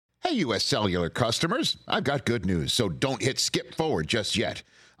Hey, U.S. Cellular customers, I've got good news, so don't hit skip forward just yet.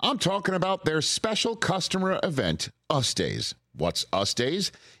 I'm talking about their special customer event, Us Days. What's Us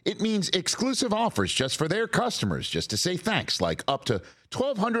Days? It means exclusive offers just for their customers, just to say thanks, like up to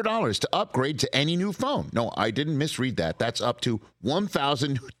 $1,200 to upgrade to any new phone. No, I didn't misread that. That's up to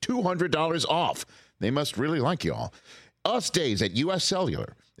 $1,200 off. They must really like y'all. Us Days at U.S.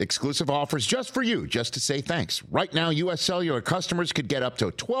 Cellular. Exclusive offers just for you, just to say thanks. Right now, U.S. Cellular customers could get up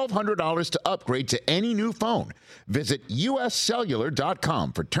to $1,200 to upgrade to any new phone. Visit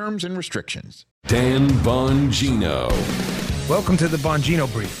uscellular.com for terms and restrictions. Dan Bongino. Welcome to the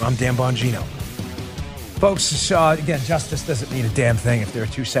Bongino Brief. I'm Dan Bongino. Folks, again, justice doesn't mean a damn thing if there are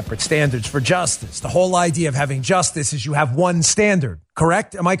two separate standards for justice. The whole idea of having justice is you have one standard,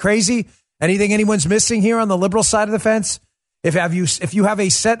 correct? Am I crazy? Anything anyone's missing here on the liberal side of the fence? If you have a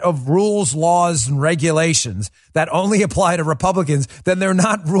set of rules, laws, and regulations that only apply to Republicans, then they're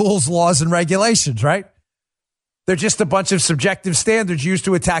not rules, laws, and regulations, right? They're just a bunch of subjective standards used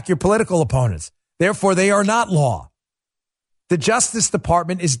to attack your political opponents. Therefore, they are not law. The Justice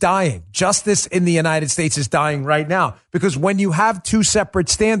Department is dying. Justice in the United States is dying right now because when you have two separate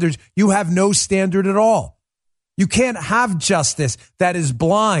standards, you have no standard at all. You can't have justice that is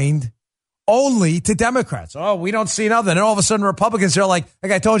blind only to Democrats. Oh, we don't see nothing. And all of a sudden, Republicans are like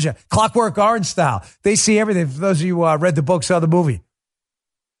I told you, Clockwork Orange style. They see everything. For those of you who read the book, saw the movie.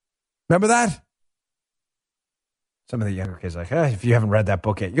 Remember that? Some of the younger kids are like, if you haven't read that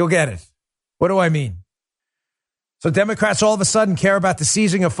book yet, you'll get it. What do I mean? So Democrats all of a sudden care about the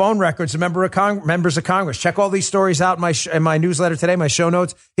seizing of phone records of members of Congress. Check all these stories out in my newsletter today, my show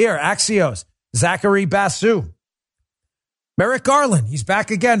notes. Here, Axios, Zachary Basu. Merrick Garland, he's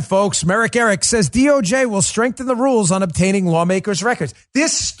back again, folks. Merrick Eric says DOJ will strengthen the rules on obtaining lawmakers' records.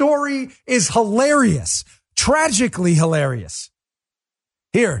 This story is hilarious, tragically hilarious.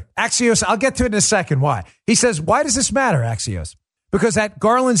 Here, Axios, I'll get to it in a second. Why? He says, why does this matter, Axios? Because at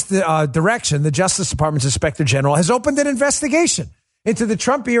Garland's direction, the Justice Department's Inspector General has opened an investigation into the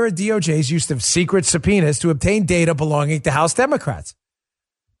Trump-era DOJ's use of secret subpoenas to obtain data belonging to House Democrats.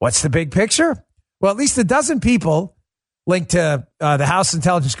 What's the big picture? Well, at least a dozen people linked to the House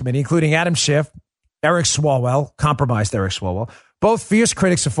Intelligence Committee, including Adam Schiff, Eric Swalwell, compromised Eric Swalwell, both fierce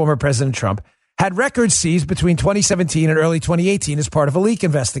critics of former President Trump, had records seized between 2017 and early 2018 as part of a leak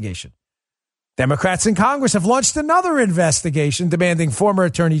investigation. Democrats in Congress have launched another investigation demanding former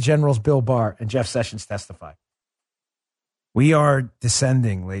Attorney Generals Bill Barr and Jeff Sessions testify. We are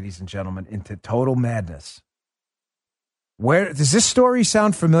descending, ladies and gentlemen, into total madness. Where does this story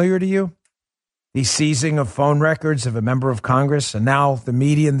sound familiar to you? The seizing of phone records of a member of Congress, and now the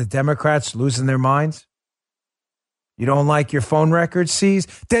media and the Democrats losing their minds? You don't like your phone records seized?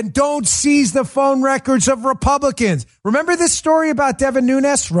 Then don't seize the phone records of Republicans. Remember this story about Devin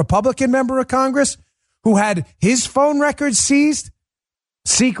Nunes, Republican member of Congress, who had his phone records seized?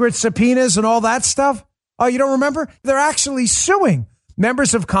 Secret subpoenas and all that stuff? Oh, you don't remember? They're actually suing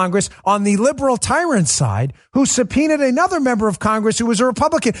members of Congress on the liberal tyrant side who subpoenaed another member of Congress who was a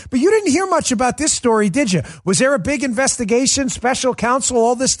Republican. But you didn't hear much about this story, did you? Was there a big investigation, special counsel,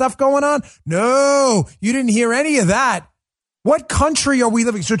 all this stuff going on? No, you didn't hear any of that. What country are we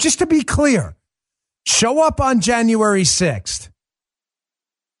living in? So just to be clear, show up on January 6th.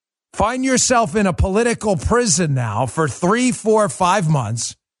 Find yourself in a political prison now for 3, 4, 5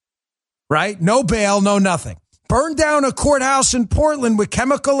 months, right? No bail, no nothing. Burn down a courthouse in Portland with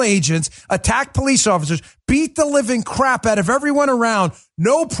chemical agents, attack police officers, beat the living crap out of everyone around.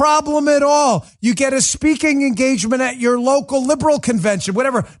 No problem at all. You get a speaking engagement at your local liberal convention,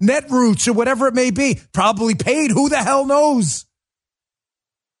 whatever, Netroots or whatever it may be. Probably paid. Who the hell knows?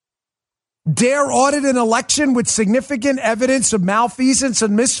 Dare audit an election with significant evidence of malfeasance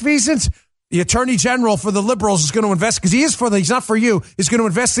and misfeasance? The Attorney General for the liberals is going to investigate, because he's not for you, is going to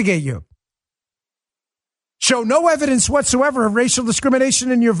investigate you. Show no evidence whatsoever of racial discrimination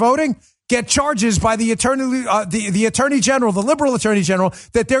in your voting. Get charges by the Attorney General, the liberal Attorney General,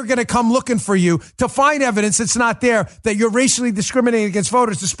 that they're going to come looking for you to find evidence that's not there, that you're racially discriminating against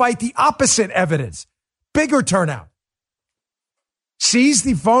voters, despite the opposite evidence. Bigger turnout. Seize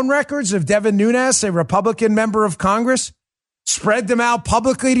the phone records of Devin Nunes, a Republican member of Congress. Spread them out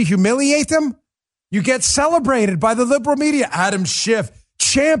publicly to humiliate them. You get celebrated by the liberal media. Adam Schiff,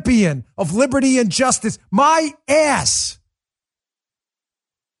 champion of liberty and justice. My ass.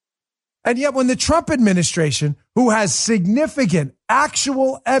 And yet when the Trump administration, who has significant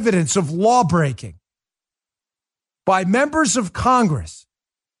actual evidence of law breaking by members of Congress,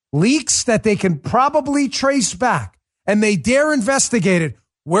 leaks that they can probably trace back, and they dare investigate it,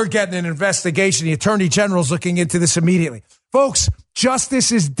 we're getting an investigation. The Attorney General's looking into this immediately. Folks,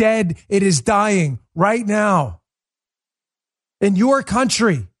 Justice is dead. It is dying right now. In your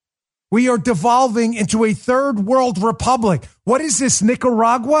country, we are devolving into a third world republic. What is this,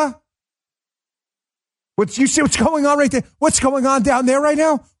 Nicaragua? You see what's going on right there? What's going on down there right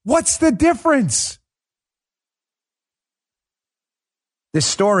now? What's the difference? This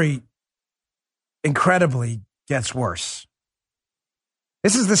story incredibly gets worse.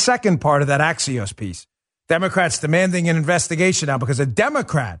 This is the second part of that Axios piece. Democrats demanding an investigation now because a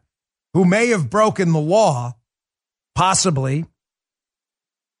Democrat who may have broken the law, possibly,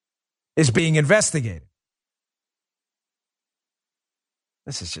 is being investigated.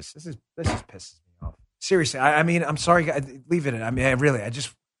 This pisses me off. Seriously, I mean, I'm sorry, leave it in. I mean,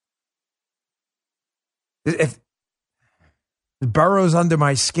 it burrows under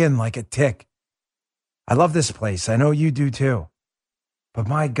my skin like a tick. I love this place. I know you do too. But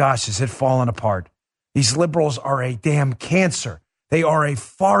my gosh, is it falling apart? These liberals are a damn cancer. They are a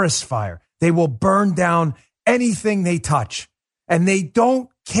forest fire. They will burn down anything they touch. And they don't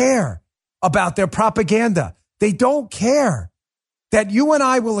care about their propaganda. They don't care that you and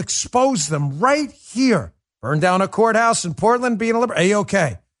I will expose them right here. Burn down a courthouse in Portland, being a liberal.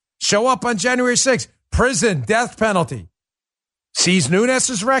 A-OK. Show up on January 6th. Prison, death penalty. Seize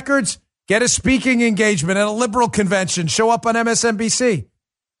Nunes's records. Get a speaking engagement at a liberal convention. Show up on MSNBC.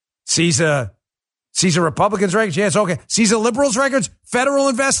 Seize a Republican's records. Yes, okay. Seize a liberal's records. Federal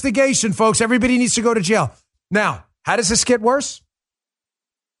investigation, folks. Everybody needs to go to jail. Now, how does this get worse?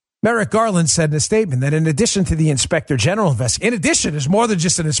 Merrick Garland said in a statement that in addition to the Inspector General investigation, in addition, there's more than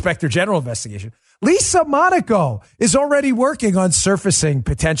just an Inspector General investigation. Lisa Monaco is already working on surfacing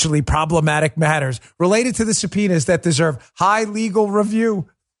potentially problematic matters related to the subpoenas that deserve high legal review.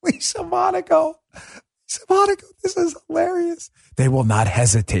 Lisa Monaco, this is hilarious. They will not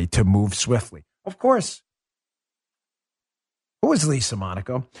hesitate to move swiftly. Of course. Who is Lisa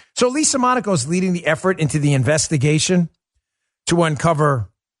Monaco? So Lisa Monaco is leading the effort into the investigation to uncover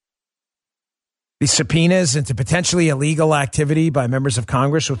the subpoenas into potentially illegal activity by members of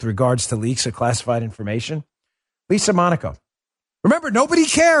Congress with regards to leaks of classified information. Lisa Monaco. Remember, nobody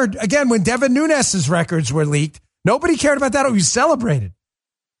cared, again, when Devin Nunes's records were leaked. Nobody cared about that. It was celebrated.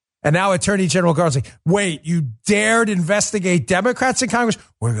 And now Attorney General Garland's like, wait, you dared investigate Democrats in Congress?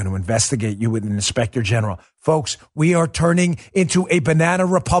 We're going to investigate you with an Inspector General. Folks, we are turning into a banana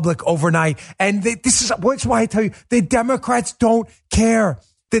republic overnight. And this is why I tell you, the Democrats don't care.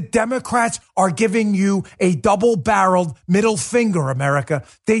 The Democrats are giving you a double-barreled middle finger, America.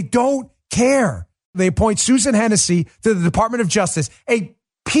 They don't care. They appoint Susan Hennessy to the Department of Justice, a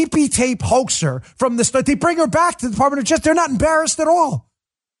pee-pee tape hoaxer from the start. They bring her back to the Department of Justice. They're not embarrassed at all.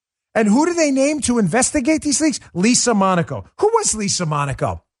 And who do they name to investigate these leaks? Lisa Monaco. Who was Lisa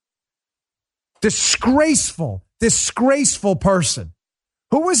Monaco? Disgraceful person.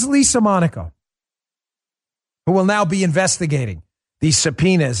 Who was Lisa Monaco? Who will now be investigating these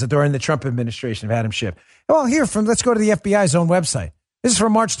subpoenas during the Trump administration of Adam Schiff. Well, let's go to the FBI's own website. This is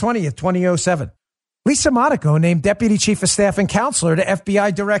from March 20th, 2007. Lisa Monaco named Deputy Chief of Staff and Counselor to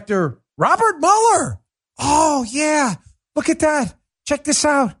FBI Director Robert Mueller. Oh, yeah. Look at that. Check this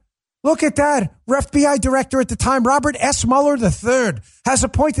out. Look at that. FBI Director at the time, Robert S. Mueller III, has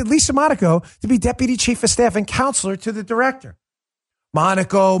appointed Lisa Monaco to be Deputy Chief of Staff and Counselor to the Director.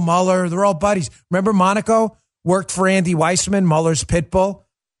 Monaco, Mueller, they're all buddies. Remember Monaco? Worked for Andy Weissman, Mueller's pit bull,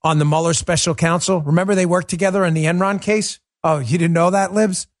 on the Mueller special counsel. Remember they worked together on the Enron case? Oh, you didn't know that,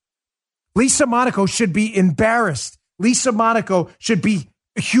 Libs? Lisa Monaco should be embarrassed. Lisa Monaco should be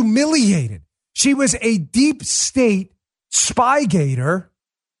humiliated. She was a deep state spy-gator.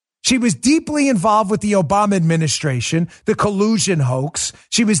 She was deeply involved with the Obama administration, the collusion hoax.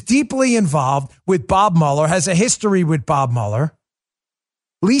 She was deeply involved with Bob Mueller, has a history with Bob Mueller.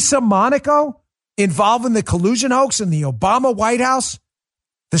 Lisa Monaco? Involved in the collusion hoax in the Obama White House,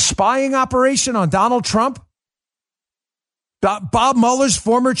 the spying operation on Donald Trump, Bob Mueller's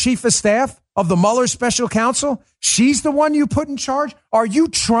former chief of staff of the Mueller special counsel. She's the one you put in charge. Are you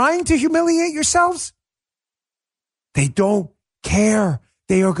trying to humiliate yourselves? They don't care.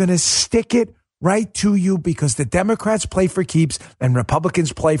 They are going to stick it right to you because the Democrats play for keeps and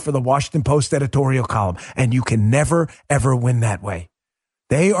Republicans play for the Washington Post editorial column. And you can never, ever win that way.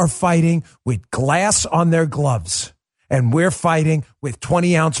 They are fighting with glass on their gloves, and we're fighting with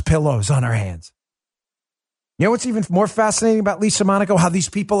 20-ounce pillows on our hands. You know what's even more fascinating about Lisa Monaco? How these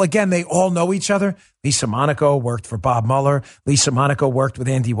people, again, they all know each other. Lisa Monaco worked for Bob Mueller. Lisa Monaco worked with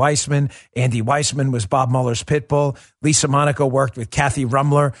Andy Weissman. Andy Weissman was Bob Mueller's pit bull. Lisa Monaco worked with Kathy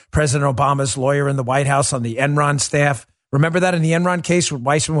Rumler, President Obama's lawyer in the White House on the Enron staff. Remember that in the Enron case with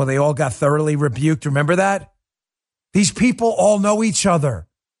Weissman where they all got thoroughly rebuked? Remember that? These people all know each other.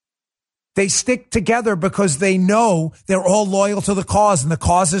 They stick together because they know they're all loyal to the cause. And the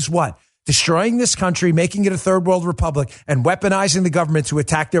cause is what? Destroying this country, making it a third world republic, and weaponizing the government to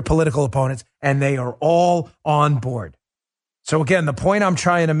attack their political opponents. And they are all on board. So again, the point I'm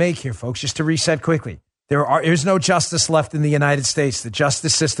trying to make here, folks, just to reset quickly, there's no justice left in the United States. The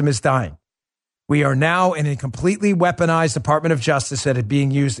justice system is dying. We are now in a completely weaponized Department of Justice that is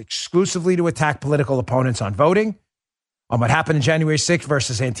being used exclusively to attack political opponents on voting, on what happened in January 6th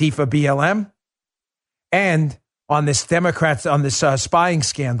versus Antifa BLM, and on this spying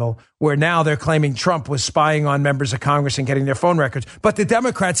scandal where now they're claiming Trump was spying on members of Congress and getting their phone records. But the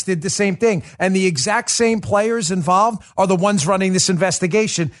Democrats did the same thing. And the exact same players involved are the ones running this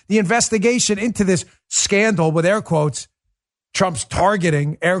investigation. The investigation into this scandal, with air quotes, Trump's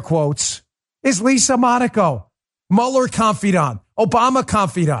targeting, air quotes, is Lisa Monaco, Mueller confidant, Obama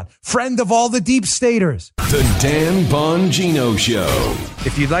confidant, friend of all the deep staters. The Dan Bongino Show.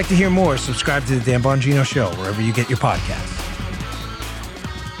 If you'd like to hear more, subscribe to the Dan Bongino Show wherever you get your podcasts.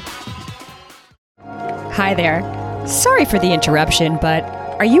 Hi there. Sorry for the interruption, but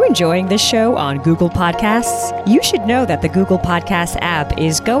are you enjoying this show on Google Podcasts? You should know that the Google Podcasts app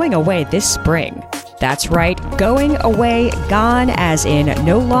is going away this spring. That's right, going away, gone as in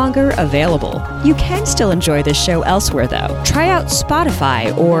no longer available. You can still enjoy this show elsewhere though. Try out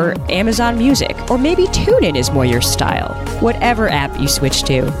Spotify or Amazon Music, or maybe TuneIn is more your style. Whatever app you switch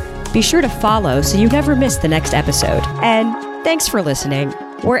to, be sure to follow so you never miss the next episode. And thanks for listening,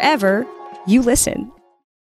 wherever you listen.